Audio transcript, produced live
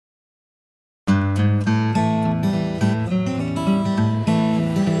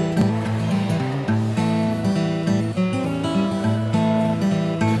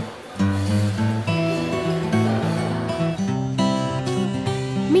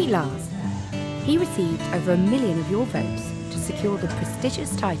Meet Lars. He received over 1 million of your votes to secure the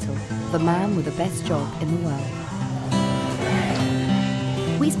prestigious title of the man with the best job in the world.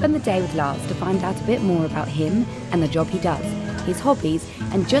 We spend the day with Lars to find out a bit more about him and the job he does, his hobbies,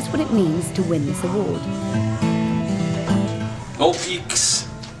 and just what it means to win this award. No peaks,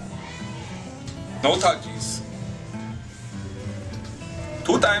 no touches.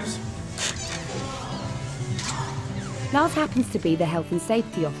 2 times. Lars happens to be the health and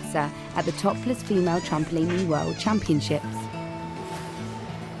safety officer at the topless female trampolining world championships.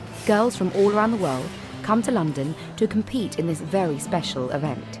 Girls from all around the world come to London to compete in this very special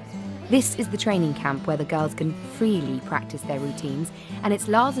event. This is the training camp where the girls can freely practice their routines, and it's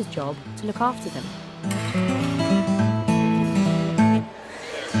Lars's job to look after them.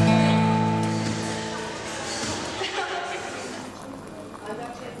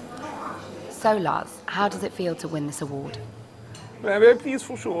 So Lars, how does it feel to win this award? Very pleased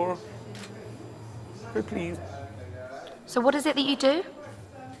for sure. Very pleased. So what is it that you do?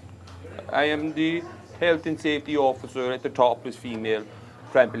 I am the health and safety officer at the topless female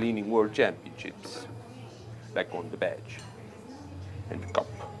trampolining world championships. Back on the badge and the cup.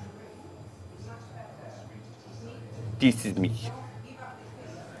 This is me.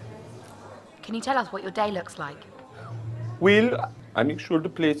 Can you tell us what your day looks like? Well, I make sure the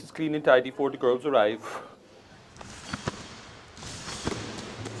place is clean and tidy before the girls arrive.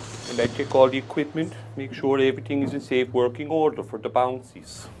 And I check all the equipment, make sure everything is in safe working order for the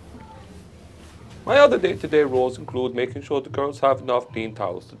bouncies. My other day-to-day roles include making sure the girls have enough clean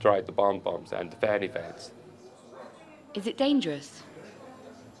towels to dry the bonbons and the fanny fans. Is it dangerous?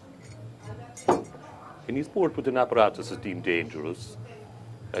 Any sport with an apparatus is deemed dangerous.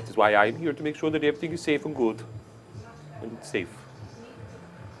 That is why I'm here to make sure that everything is safe and good. And safe.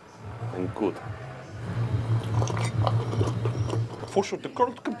 And good. For sure, the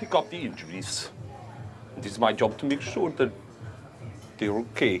girls can pick up the injuries. And it's my job to make sure that they're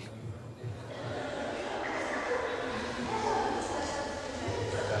okay.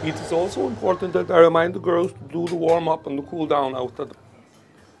 It is also important that I remind the girls to do the warm-up and the cool-down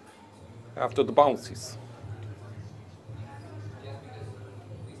after the bounces.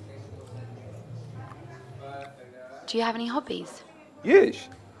 Do you have any hobbies? Yes,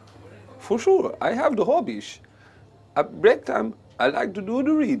 for sure. I have the hobbies. At break time, I like to do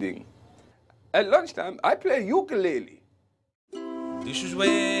the reading. At lunchtime, I play ukulele. This is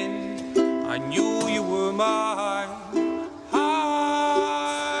when I knew you were mine.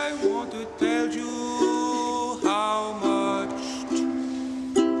 I want to tell you how much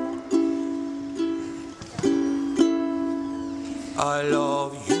I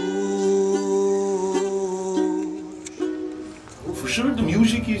love you. For sure, the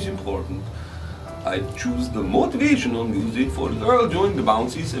music is important. I choose the motivational music for the girl during the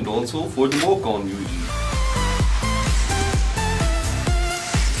bouncies and also for the walk-on music.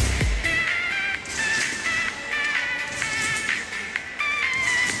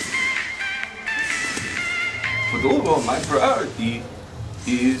 But overall, my priority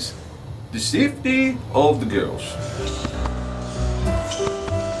is the safety of the girls.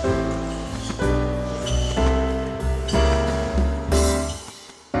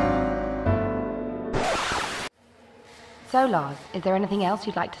 So Lars, is there anything else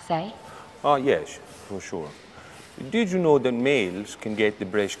you'd like to say? Yes, for sure. Did you know that males can get the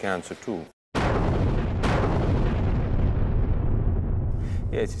breast cancer too?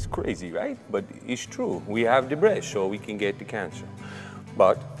 Yes, it's crazy, right? But it's true. We have the breast, so we can get the cancer.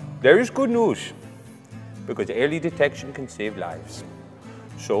 But there is good news, because early detection can save lives.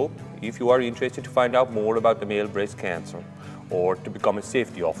 So, if you are interested to find out more about the male breast cancer, or to become a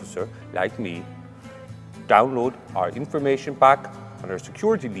safety officer like me, download our information pack on our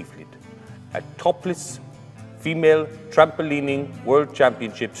security leaflet at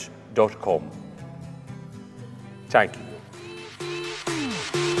toplessfemaletrampoliningworldchampionships.com. Thank you.